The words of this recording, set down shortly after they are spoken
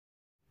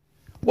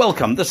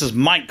Welcome, this is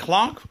Mike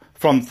Clark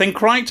from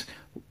ThinkRight,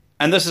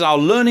 and this is our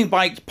Learning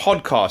Bytes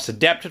podcast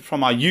adapted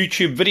from our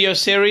YouTube video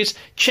series.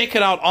 Check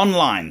it out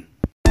online.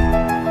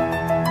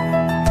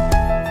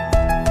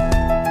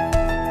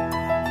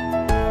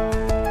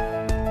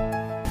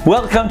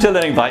 Welcome to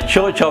Learning Bytes,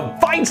 short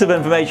bites of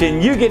information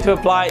you get to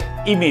apply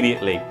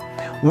immediately.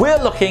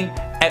 We're looking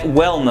at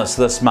wellness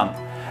this month,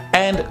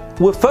 and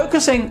we're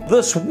focusing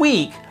this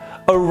week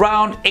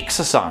around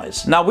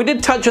exercise. Now, we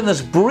did touch on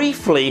this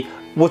briefly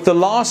with the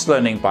last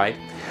Learning Byte,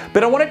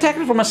 but I want to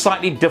tackle it from a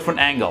slightly different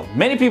angle.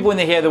 Many people, when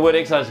they hear the word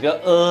exercise, go,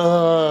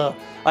 ugh,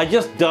 I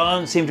just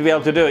don't seem to be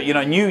able to do it. You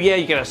know, New Year,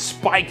 you get a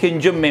spike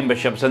in gym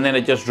memberships and then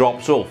it just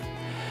drops off.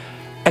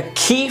 A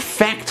key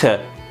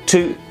factor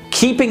to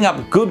keeping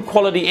up good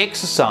quality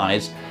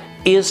exercise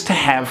is to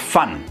have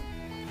fun.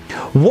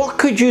 What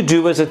could you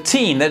do as a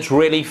team that's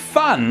really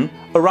fun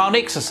around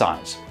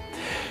exercise?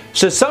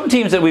 So some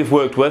teams that we've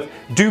worked with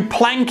do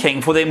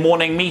planking for their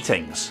morning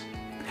meetings.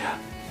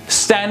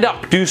 Stand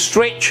up, do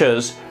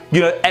stretches,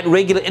 at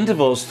regular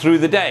intervals through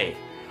the day.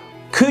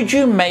 Could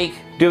you make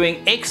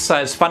doing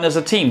exercise fun as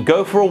a team?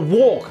 Go for a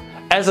walk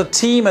as a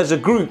team, as a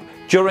group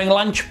during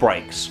lunch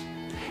breaks.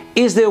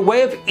 Is there a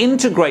way of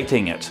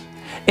integrating it?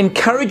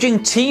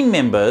 Encouraging team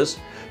members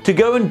to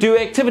go and do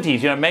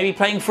activities, maybe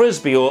playing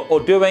frisbee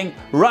or doing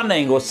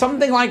running or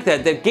something like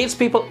that that gets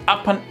people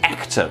up and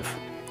active.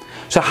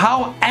 So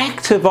how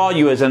active are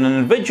you as an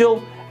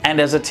individual and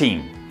as a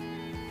team?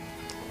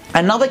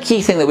 Another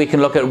key thing that we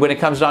can look at when it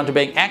comes down to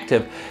being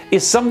active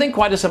is something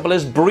quite as simple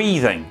as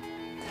breathing.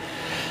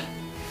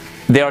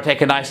 There, I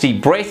take a nice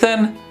deep breath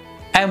in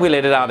and we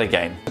let it out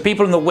again.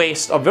 People in the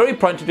West are very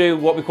prone to do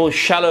what we call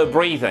shallow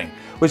breathing.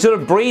 We sort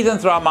of breathe in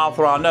through our mouth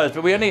or our nose,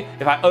 but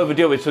if I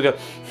overdo it, we sort of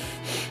go,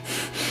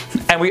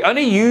 and we're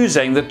only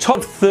using the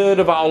top third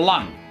of our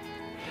lung.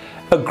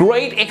 A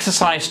great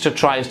exercise to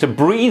try is to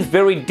breathe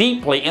very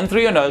deeply in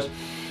through your nose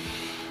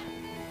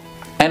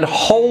and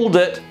hold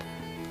it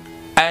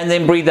and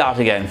then breathe out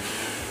again.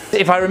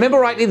 If I remember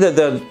rightly,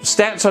 the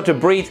stats are to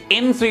breathe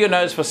in through your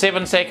nose for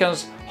 7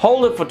 seconds,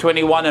 hold it for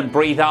 21 and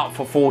breathe out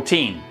for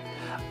 14.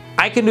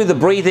 I can do the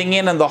breathing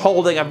in and the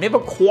holding. I've never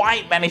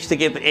quite managed to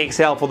get the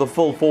exhale for the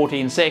full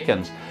 14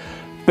 seconds.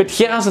 But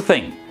here's the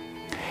thing.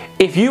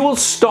 If you will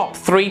stop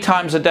 3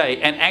 times a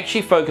day and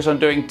actually focus on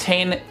doing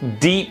 10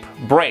 deep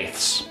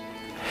breaths,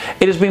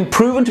 it has been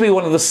proven to be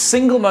one of the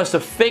single most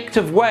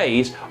effective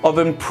ways of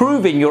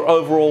improving your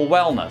overall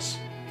wellness.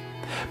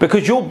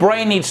 Because your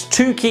brain needs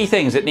 2 key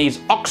things. It needs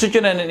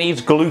oxygen and it needs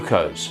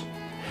glucose.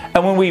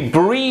 And when we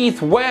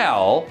breathe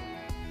well,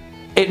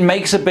 it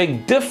makes a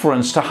big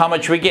difference to how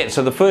much we get.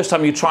 So the first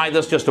time you try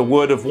this, just a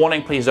word of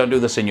warning, please don't do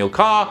this in your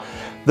car.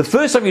 The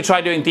first time you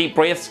try doing deep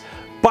breaths,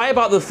 by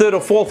about the 3rd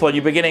or 4th one,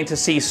 you're beginning to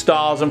see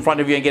stars in front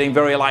of you and getting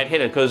very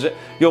lightheaded because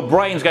your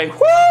brain's going,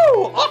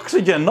 whoo,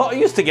 oxygen, not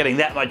used to getting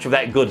that much of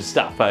that good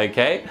stuff,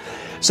 okay?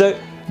 So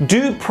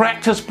do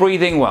practice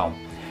breathing well.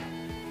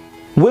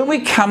 When we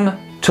come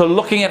to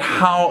looking at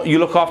how you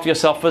look after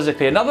yourself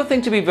physically, another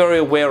thing to be very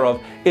aware of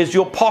is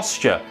your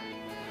posture.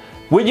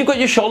 When you've got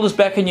your shoulders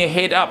back and your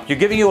head up, you're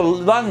giving your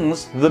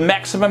lungs the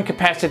maximum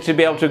capacity to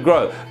be able to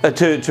grow,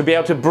 to be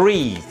able to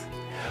breathe.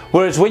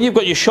 Whereas when you've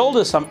got your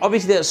shoulders up,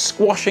 obviously that's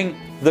squashing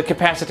the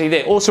capacity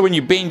there. Also, when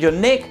you bend your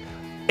neck,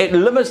 it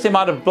limits the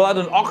amount of blood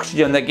and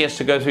oxygen that gets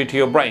to go through to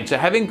your brain. So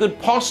having good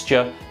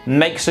posture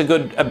makes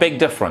a big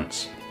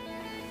difference.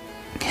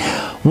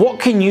 What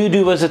can you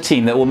do as a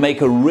team that will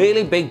make a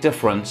really big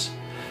difference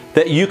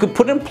that you could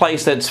put in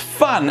place that's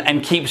fun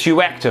and keeps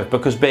you active?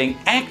 Because being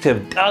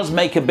active does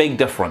make a big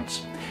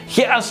difference.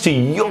 Here's to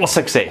your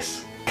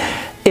success.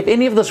 If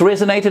any of this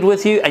resonated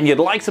with you and you'd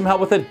like some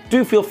help with it,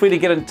 do feel free to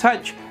get in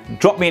touch.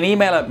 Drop me an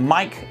email at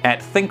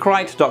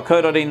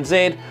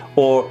mike@thinkright.co.nz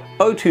or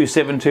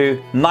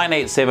 0272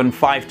 987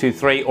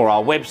 523 or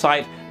our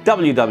website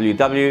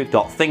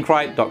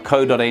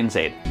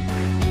www.thinkright.co.nz.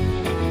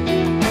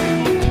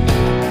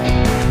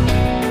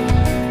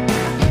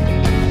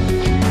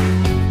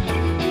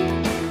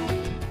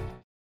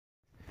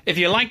 If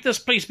you like this,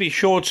 please be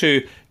sure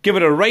to give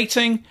it a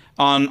rating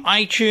on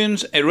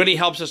iTunes. It really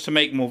helps us to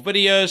make more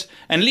videos.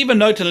 And leave a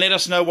note and let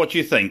us know what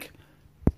you think.